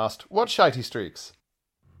Alalan asked, what shitey streaks?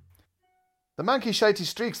 The manky shitey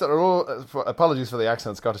streaks that are all... apologies for the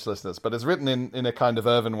accent, Scottish listeners, but it's written in a kind of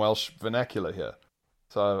Irvin Welsh vernacular here.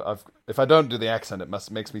 So if I don't do the accent,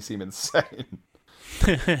 makes me seem insane.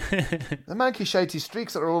 The manky shitey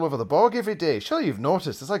streaks that are all over the bog every day. Sure, you've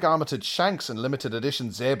noticed. It's like armoured shanks in limited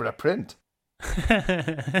edition zebra print.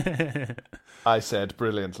 I said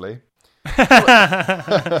brilliantly. It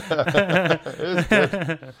was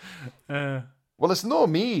good. Well, it's no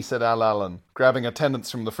me, said Al Allen, grabbing a Tennent's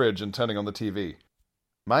from the fridge and turning on the TV.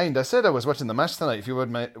 Mind, I said I was watching the match tonight if you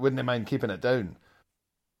wouldn't mind keeping it down.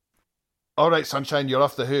 All right, sunshine, you're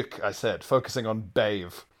off the hook, I said, focusing on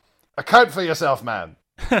Bave. Account for yourself, man.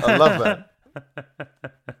 I love that.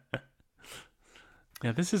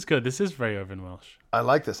 Yeah, this is good. This is very Irvin Welsh. I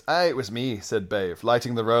like this. Aye, it was me, said Bave,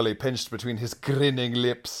 lighting the rollie pinched between his grinning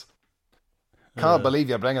lips. Can't believe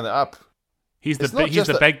you're bringing it up. He's the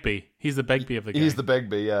Begbie. He's the Begbie of the game. He's the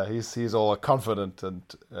Begbie, yeah. He's all confident and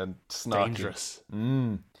snarky. Dangerous.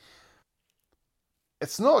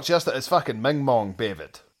 It's not just that it's fucking Ming Mong,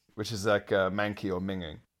 David, which is like Mankey or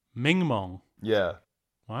Minging. Ming Mong. Yeah.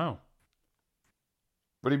 Wow.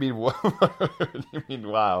 What do you mean? What do you mean?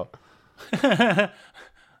 Wow.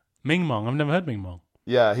 Ming Mong. I've never heard Ming Mong.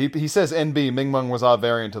 Yeah, he says NB. Ming Mong was our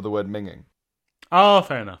variant of the word minging. Oh,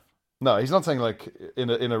 fair enough. No, he's not saying like in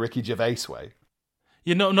a Ricky Gervais way.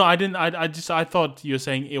 No, I didn't. I thought you were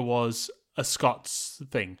saying it was a Scots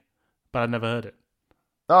thing, but I'd never heard it.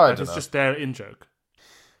 Oh, I don't know. It's just their in joke.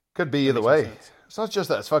 Could be either way. It's not just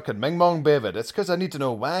that it's fucking Ming Mong, David. It's because I need to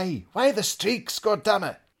know why. Why the streaks? God damn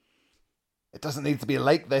it! It doesn't need to be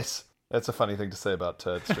like this. That's a funny thing to say about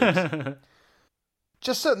turd streaks.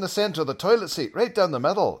 Just sit in the centre of the toilet seat, right down the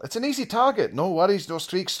middle. It's an easy target. No worries, no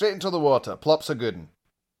streaks, straight into the water. Plop's a good 'un.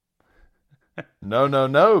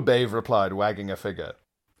 No, Bave replied, wagging a finger.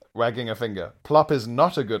 Plop is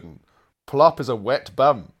not a good 'un. Plop is a wet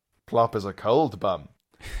bum. Plop is a cold bum.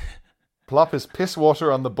 Plop is piss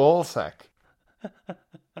water on the ball sack.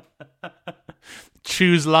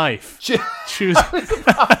 Choose life. Choose. I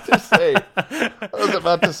was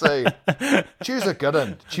about to say. Choose a good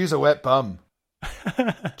 'un. Choose a wet bum.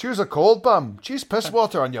 Choose a cold bum. Choose piss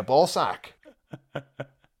water on your ball sack.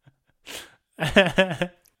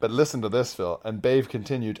 But listen to this, Phil. And Bave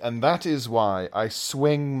continued, and that is why I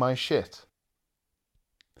swing my shit.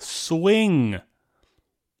 Swing.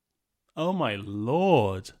 Oh my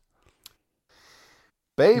lord.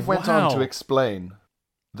 Bave went on to explain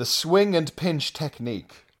the swing and pinch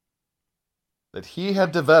technique that he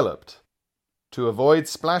had developed to avoid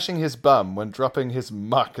splashing his bum when dropping his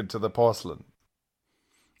muck into the porcelain.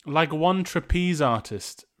 Like one trapeze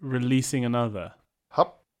artist releasing another.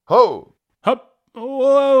 Hup, ho! Hup!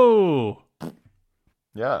 Whoa!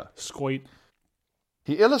 Yeah. Squeak.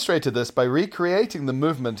 He illustrated this by recreating the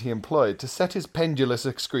movement he employed to set his pendulous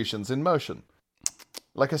excretions in motion,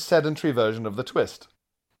 like a sedentary version of the twist.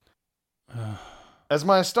 As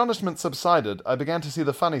my astonishment subsided, I began to see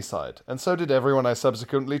the funny side, and so did everyone I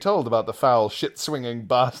subsequently told about the foul, shit-swinging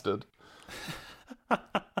bastard.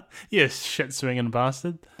 Yes, shit-swinging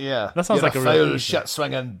bastard. Yeah. That sounds like a foul,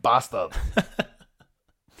 shit-swinging bastard.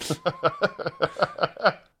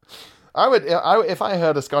 If I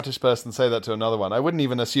heard a Scottish person say that to another one, I wouldn't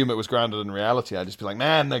even assume it was grounded in reality. I'd just be like,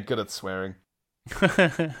 man, they're good at swearing.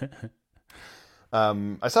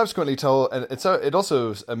 I subsequently told, and it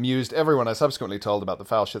also amused everyone I subsequently told about the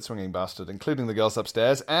foul shit swinging bastard, including the girls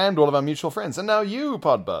upstairs and all of our mutual friends, and now you,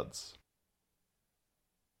 Podbuds.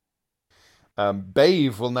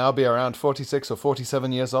 Bave will now be around 46 or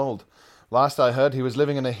 47 years old. Last I heard, he was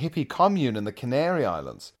living in a hippie commune in the Canary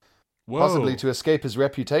Islands. Whoa. Possibly to escape his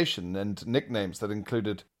reputation and nicknames that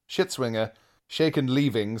included Shitswinger, Shaken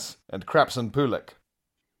Leavings, and Crapson Pulik.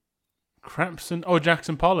 Crapson? Oh,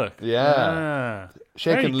 Jackson Pollock. Yeah.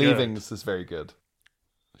 Shaken Leavings is very good.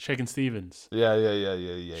 Shaken Stevens. Yeah.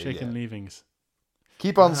 Shaken Leavings.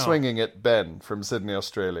 Keep on swinging it, Ben, from Sydney,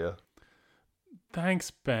 Australia.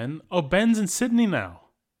 Thanks, Ben. Oh, Ben's in Sydney now.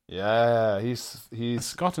 Yeah, he's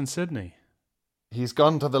Scott in Sydney. He's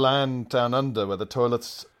gone to the land down under where the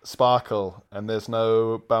toilets sparkle and there's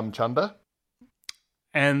no bum chunder.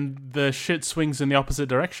 And the shit swings in the opposite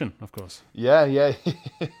direction, of course. Yeah.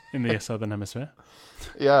 In the southern hemisphere.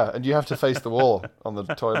 Yeah, and you have to face the wall on the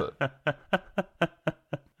toilet.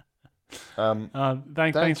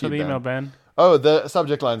 Thanks for the email, Ben. Oh, the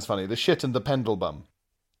subject line's funny. The shit and the pendle bum.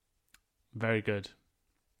 Very good.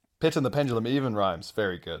 Pit and the Pendulum even rhymes.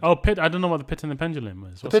 Very good. Oh, Pit. I don't know what the Pit and the Pendulum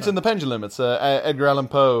is. The Pit and the Pendulum. It's a Edgar Allan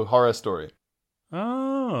Poe horror story.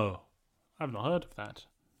 Oh, I've not heard of that.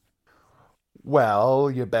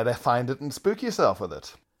 Well, you better find it and spook yourself with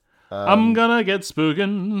it. I'm gonna get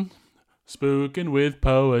spookin' with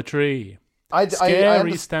poetry.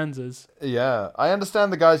 Scary stanzas. Yeah, I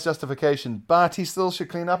understand the guy's justification, but he still should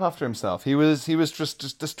clean up after himself. He was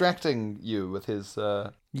just distracting you with his.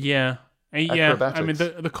 Yeah. Yeah, I mean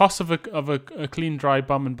Acrobatics. the cost of a clean, dry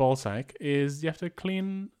bum and ball sack is you have to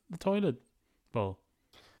clean the toilet bowl.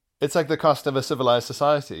 It's like the cost of a civilized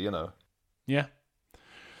society, you know. Yeah,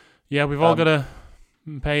 yeah, we've all got to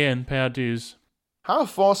pay our dues. How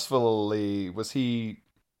forcefully was he?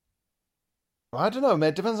 Well, I don't know, man.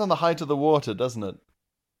 It depends on the height of the water, doesn't it?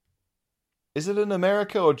 Is it in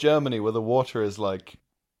America or Germany where the water is like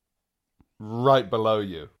right below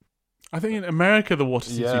you? I think in America the water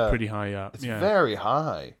seems to Yeah. be pretty high up. It's yeah, very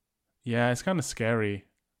high. yeah, it's kind of scary.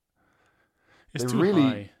 It's They too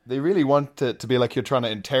really want it to be like you're trying to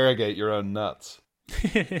interrogate your own nuts.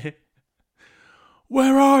 high.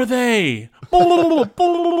 Where are they?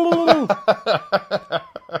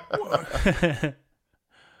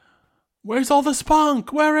 Where's all the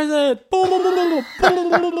spunk? Where is it?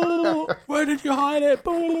 Where did you hide it?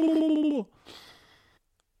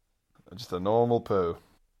 Just a normal poo.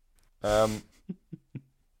 And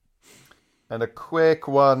a quick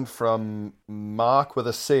one from Mark with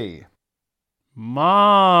a C.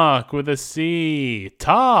 Mark with a C.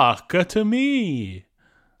 Talk to me.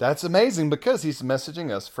 That's amazing because he's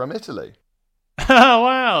messaging us from Italy.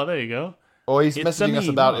 Wow, there you go. Or he's It's messaging a us me,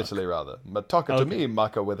 about Mark. Italy, rather. But talk to Okay. me,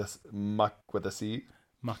 Mark with a C. Mark with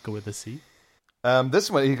a C. This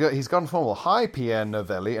one, he's gone formal. Hi, Pierre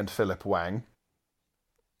Novelli and Philip Wang.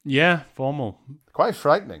 Yeah, formal. Quite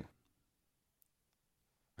frightening.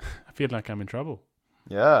 I feel like I'm in trouble.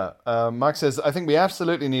 Yeah. Mark says, I think we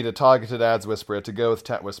absolutely need a targeted ads whisperer to go with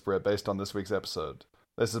Tat Whisperer based on this week's episode.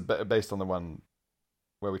 This is based on the one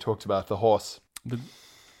where we talked about the horse.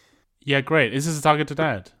 Yeah, great. Is this a targeted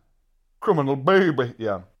ad? Criminal baby.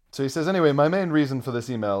 Yeah. So he says, anyway, my main reason for this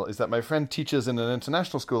email is that my friend teaches in an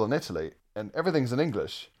international school in Italy, and everything's in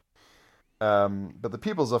English. But the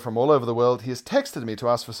pupils are from all over the world. He has texted me to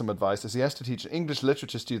ask for some advice as he has to teach English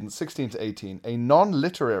literature students 16 to 18 a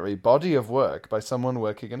non-literary body of work by someone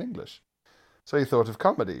working in English. So he thought of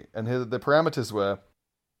comedy, and the parameters were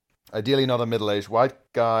ideally not a middle-aged white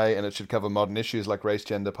guy, and it should cover modern issues like race,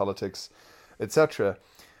 gender, politics, etc.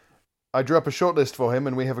 I drew up a shortlist for him,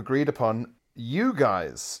 and we have agreed upon you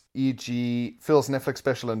guys, e.g. Phil's Netflix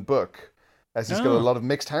special and book, as he's got a lot of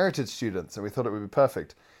mixed heritage students, and we thought it would be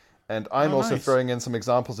perfect. And I'm also nice. throwing in some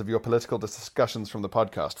examples of your political discussions from the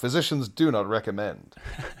podcast. Physicians do not recommend.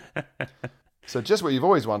 So just what you've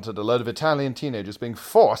always wanted, a load of Italian teenagers being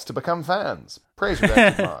forced to become fans. Praise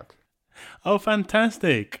redacted, Mark. Oh,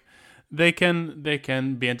 fantastic. They can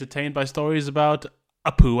be entertained by stories about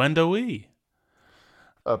a poo and a wee.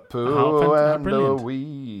 A How poo and a brilliant.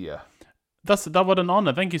 wee. That was an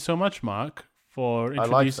honor. Thank you so much, Mark, for like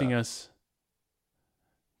introducing that. us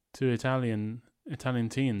to Italian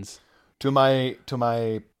teens. To my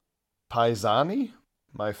paesani,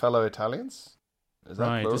 my fellow Italians. Is that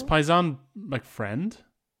Right. plural? Is paisan like friend?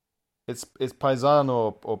 It's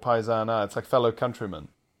paesano or paesana. It's like fellow countrymen.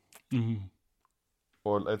 Mm-hmm.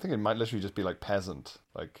 Or I think it might literally just be like peasant.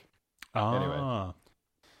 Like Anyway.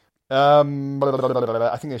 I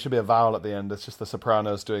think there should be a vowel at the end. It's just the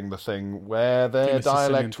Sopranos doing the thing where their Doing the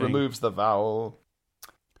Sicilian dialect thing. removes the vowel.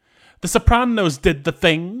 The Sopranos did the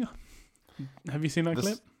thing. Have you seen that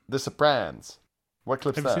clip? The Sopranos. What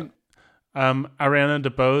clip's Have that? you seen Ariana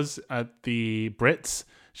DeBose at the Brits?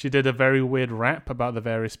 She did a very weird rap about the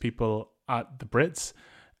various people at the Brits,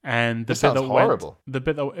 and the This bit sounds that horrible. the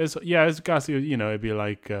bit that is it's ghastly. You know, it'd be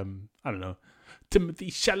like I don't know. Timothy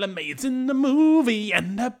Chalamet's in the movie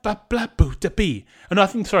and a blah blah boo da bee. And I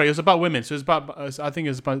think it was about women. So it was about I think it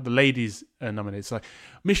was about the ladies nominated. It's like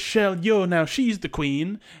Michelle Yeoh now she's the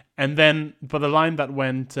queen, and then but the line that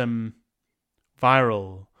went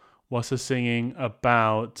viral was her singing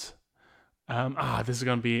about this is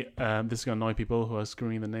gonna annoy people who are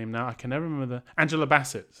screwing the name now. I can never remember the Angela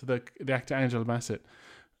Bassett. So the actor Angela Bassett,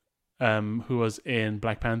 who was in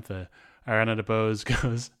Black Panther. Ariana DeBose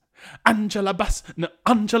goes, Angela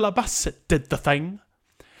Bassett did the thing,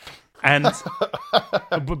 and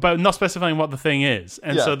but not specifying what the thing is,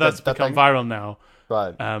 and Yeah, so that's that become thing. viral now.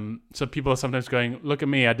 Right. So people are sometimes going, "Look at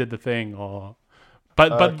me, I did the thing," or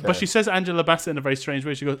but Okay. she says Angela Bassett in a very strange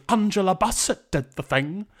way. She goes, "Angela Bassett did the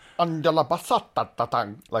thing." Angela Bassett,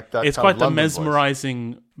 like that. It's kind quite of the London voice.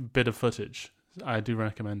 mesmerizing bit of footage. I do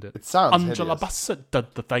recommend it. It sounds Angela hideous. Bassett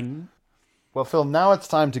did the thing. Well, Phil, now it's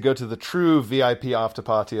time to go to the true VIP after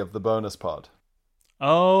party of the bonus pod.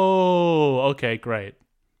 Oh, okay, great.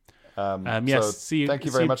 Yes, so see, thank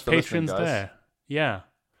you very see much for listening, patrons guys. there. Yeah.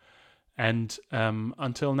 And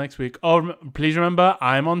until next week. Oh, please remember,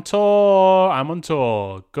 I'm on tour.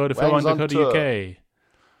 Go to Wang's on philwang.co.uk.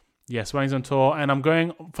 Yes, Wang's on tour. And I'm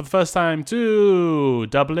going for the first time to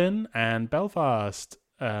Dublin and Belfast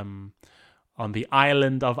on the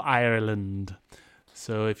island of Ireland.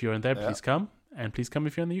 So if you're in there, please come. And please come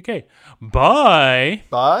if you're in the UK. Bye!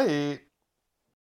 Bye.